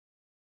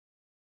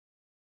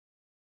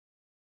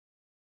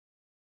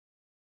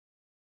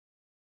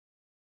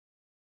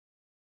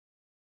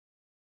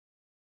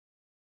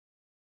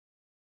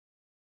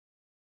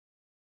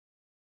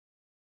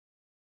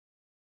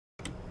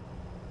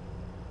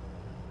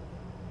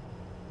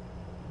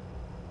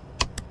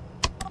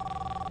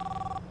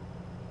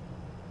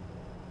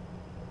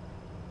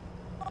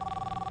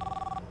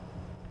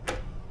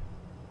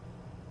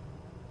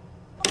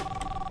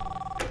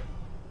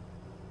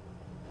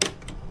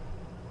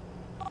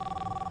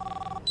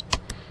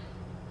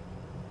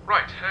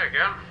Right, hey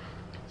again.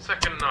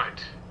 Second night.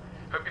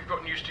 Hope you've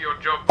gotten used to your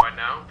job by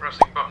now,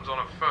 pressing buttons on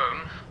a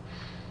phone.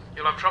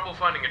 You'll have trouble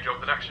finding a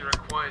job that actually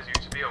requires you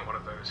to be on one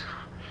of those.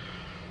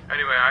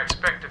 Anyway, I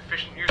expect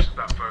efficient use of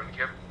that phone,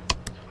 Kip.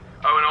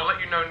 Oh, and I'll let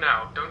you know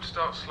now, don't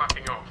start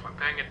slacking off. I'm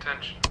paying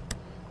attention.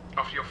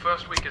 After your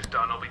first week is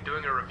done, I'll be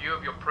doing a review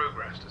of your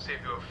progress to see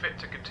if you are fit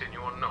to continue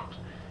or not.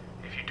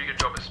 If you do your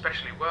job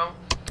especially well,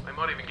 I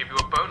might even give you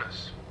a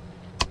bonus.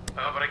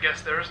 But I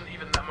guess there isn't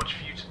even that much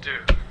for you to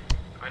do.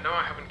 I know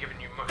I haven't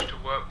given you much to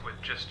work with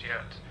just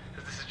yet,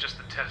 as this is just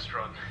the test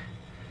run.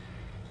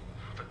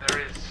 But there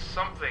is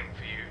something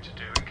for you to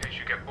do in case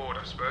you get bored,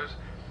 I suppose.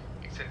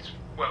 Since,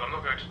 well, I'm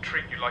not going to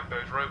treat you like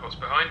those robots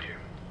behind you.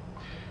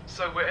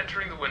 So we're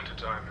entering the winter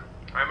time.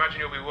 I imagine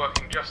you'll be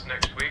working just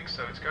next week,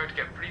 so it's going to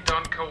get pretty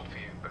darn cold for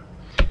you.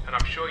 And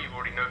I'm sure you've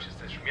already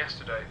noticed this from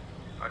yesterday.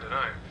 I don't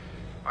know.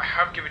 I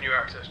have given you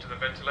access to the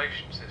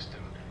ventilation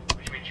system,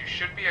 which means you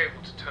should be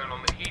able to turn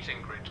on the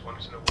heating grids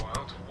once in a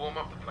while to warm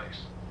up the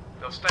place.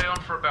 They'll stay on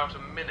for about a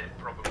minute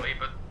probably,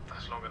 but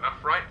that's long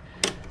enough, right?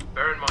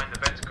 Bear in mind the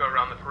vents go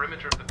around the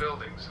perimeter of the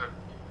building, so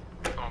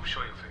I'm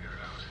sure you'll figure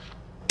it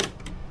out.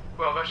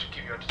 Well, that should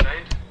keep you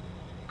entertained.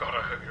 God,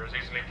 I hope you're as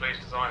easily pleased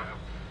as I am.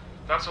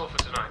 That's all for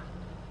tonight.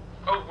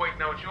 Oh, wait,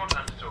 now it's your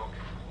time to talk.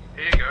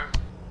 Here you go.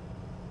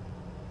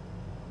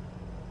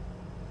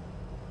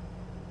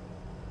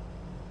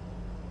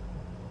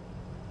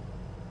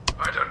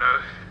 I don't know.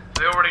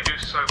 They already do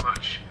so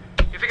much.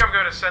 You think I'm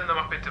going to send them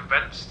up into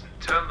vents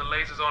and turn the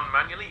lasers on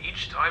manually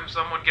each time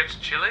someone gets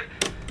chilly?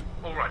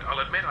 Alright, I'll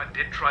admit I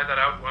did try that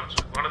out once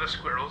with one of the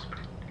squirrels, but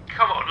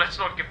come on, let's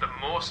not give them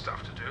more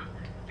stuff to do.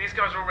 These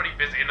guys are already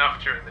busy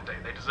enough during the day.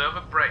 They deserve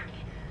a break.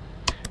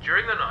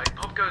 During the night,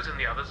 Popgoes and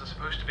the others are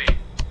supposed to be,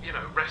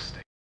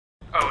 resting.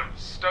 Oh, and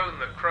Stone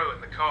the crow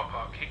in the car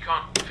park, he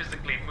can't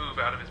physically move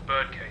out of his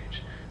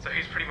birdcage, so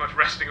he's pretty much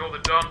resting all the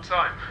darn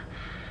time.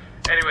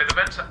 Anyway, the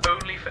vents are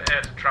only for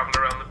air to travel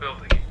around the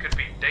building. It could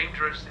be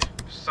dangerous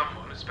if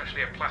someone,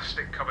 especially a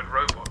plastic-covered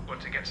robot, were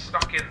to get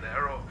stuck in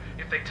there, or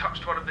if they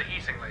touched one of the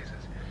heating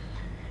lasers.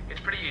 It's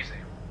pretty easy.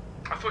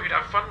 I thought you'd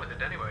have fun with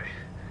it anyway.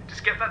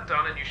 Just get that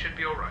done and you should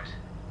be alright.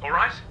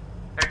 Alright?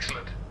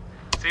 Excellent.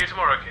 See you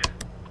tomorrow, kid.